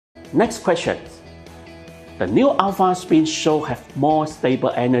Next question. The new Alphaspin show have more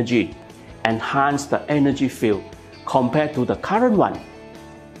stable energy, enhance the energy field compared to the current one.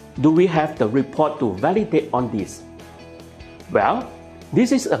 Do we have the report to validate on this? Well,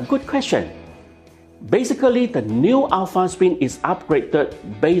 this is a good question. Basically, the new Alphaspin is upgraded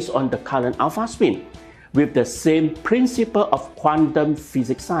based on the current Alphaspin with the same principle of quantum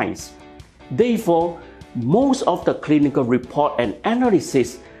physics science. Therefore, most of the clinical report and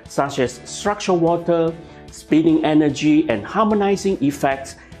analysis such as structural water, spinning energy, and harmonizing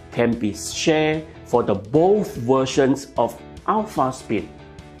effects can be shared for the both versions of Alphaspin.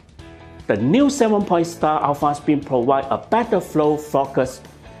 The new 7-point star Alphaspin provides a better flow focus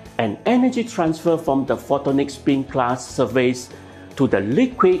and energy transfer from the photonic spin class surface to the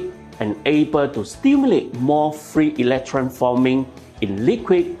liquid and able to stimulate more free electron forming in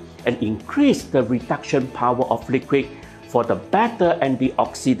liquid and increase the reduction power of liquid for the better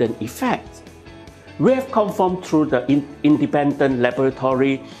antioxidant effect. We have confirmed through the independent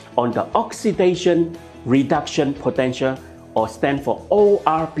laboratory on the oxidation reduction potential, or stand for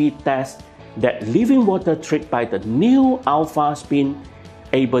ORP test, that living water treated by the new Alphaspin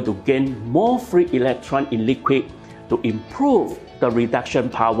able to gain more free electron in liquid to improve the reduction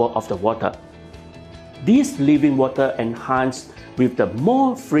power of the water. This living water enhanced with the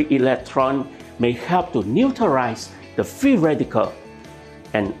more free electron may help to neutralize the free radical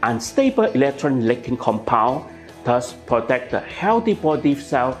and unstable electron leaking compound, thus protect the healthy body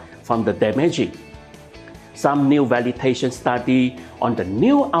cell from the damaging. Some new validation study on the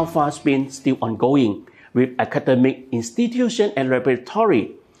new Alphaspin still ongoing with academic institution and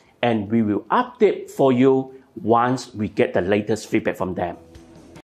laboratory, and we will update for you once we get the latest feedback from them.